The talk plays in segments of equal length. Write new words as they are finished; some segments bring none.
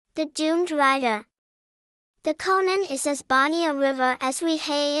The Doomed Rider. The Conan is as bonny a river as we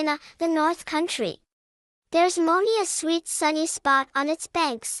hae in the North Country. There's mony a sweet sunny spot on its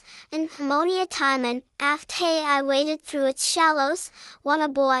banks, and mony a time and aft hae I waded through its shallows, when a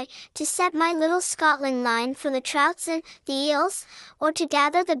boy, to set my little Scotland line for the trouts and the eels, or to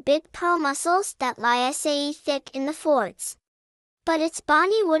gather the big pearl mussels that lie sae thick in the fords. But its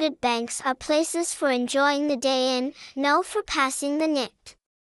bonny wooded banks are places for enjoying the day in, no for passing the nicht.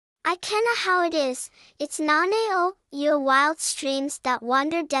 I kenna how it is, it's nane your wild streams that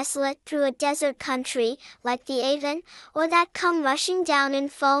wander desolate through a desert country, like the Avon, or that come rushing down in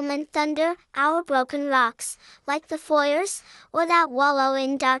foam and thunder, our broken rocks, like the Foyers, or that wallow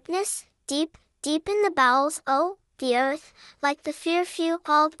in darkness, deep, deep in the bowels the earth, like the fearful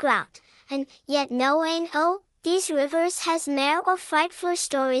auld grout, and yet no ane these rivers has mair or frightful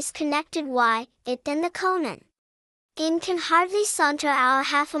stories connected why it than the Conan. Ane can hardly saunter our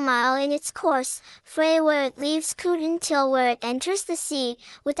half a mile in its course, frae where it leaves Cooten till where it enters the sea,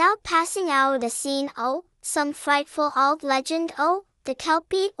 without passing out the scene some frightful auld legend the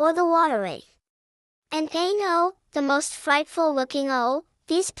Kelpie or the water wraith. And ane the most frightful looking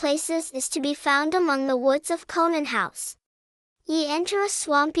these places is to be found among the woods of Conan House. Ye enter a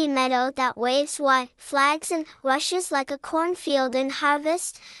swampy meadow that waves white flags and rushes like a cornfield in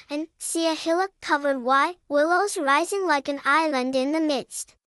harvest, and see a hillock covered white willows rising like an island in the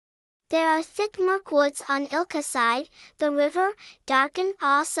midst. There are thick mirk woods on ilka side, the river, dark and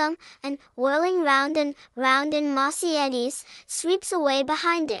awesome, and whirling round and round in mossy eddies, sweeps away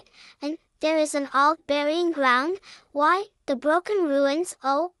behind it, and there is an auld burying ground, why, the broken ruins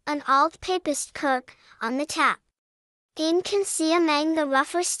an auld papist kirk, on the tap. Ane can see amang the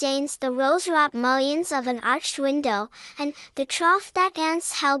rougher stains the rose-wrought mullions of an arched window, and the trough that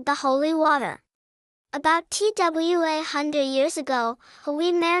ance held the holy water. About twa 100 years ago, a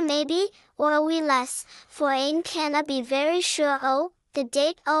wee mair maybe, or a wee less, for ane canna be very sure the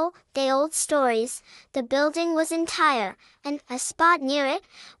date they old stories, the building was entire, and a spot near it,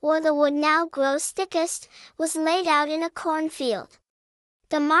 where the wood now grows thickest, was laid out in a cornfield.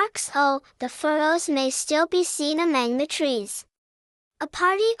 The marks the furrows may still be seen among the trees. A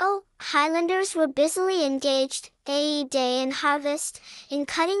party Highlanders were busily engaged, day in harvest, in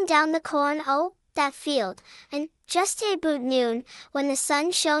cutting down the corn that field, and just about noon, when the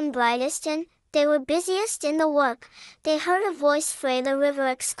sun shone brightest and they were busiest in the work, they heard a voice frae the river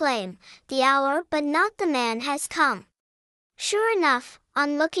exclaim, "The hour but not the man has come." Sure enough,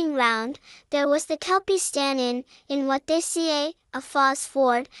 on looking round, there was the Kelpie stan in what they see a Foss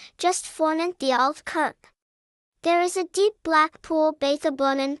ford, just fornint the auld kirk. There is a deep black pool baith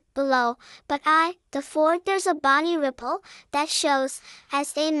abune below, but the ford there's a bonny ripple, that shows,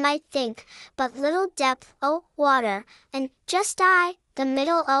 as they might think, but little depth water, and just the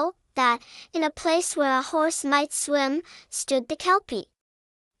middle that, in a place where a horse might swim, stood the Kelpie.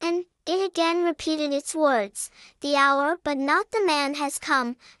 And it again repeated its words, "The hour but not the man has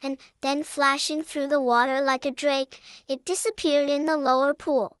come," and then flashing through the water like a drake, it disappeared in the lower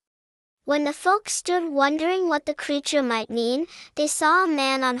pool. When the folk stood wondering what the creature might mean, they saw a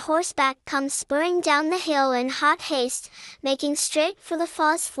man on horseback come spurring down the hill in hot haste, making straight for the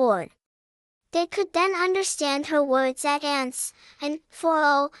Foss ford. They could then understand her words at ance, and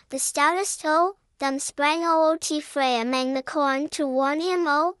for the stoutest them sprang frae among the corn to warn him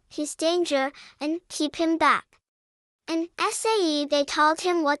his danger, and keep him back. And sae they told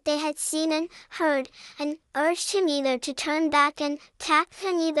him what they had seen and heard, and urged him either to turn back and tak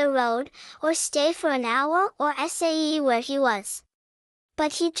either road, or stay for an hour or sae where he was.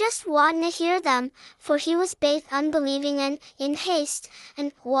 But he just wadna hear them, for he was baith unbelieving and in haste,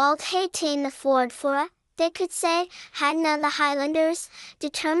 and wald hae ta'en the ford for they could say, hadna the Highlanders,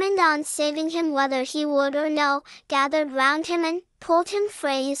 determined on saving him whether he would or no, gathered round him and pulled him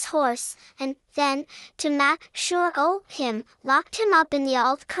frae his horse, and then, to mak sure him, locked him up in the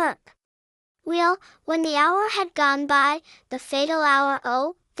auld kirk. Weel, when the hour had gone by, the fatal hour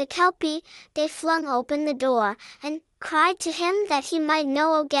the Kelpie, they flung open the door, and cried to him that he might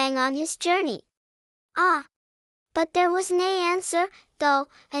no gang on his journey. But there was nae answer, though,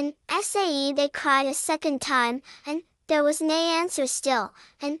 and sae they cried a second time, and there was nae answer still,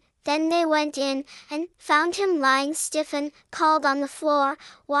 and then they went in, and found him lying stiff and cold on the floor,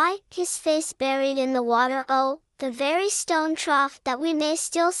 why, his face buried in the water the very stone trough that we may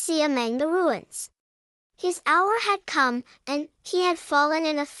still see among the ruins. His hour had come, and he had fallen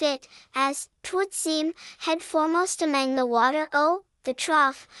in a fit, as, 'twould seem, head foremost among the water the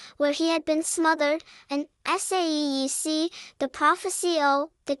trough, where he had been smothered, and sae ye see, the prophecy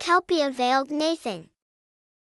the Kelpie availed naething.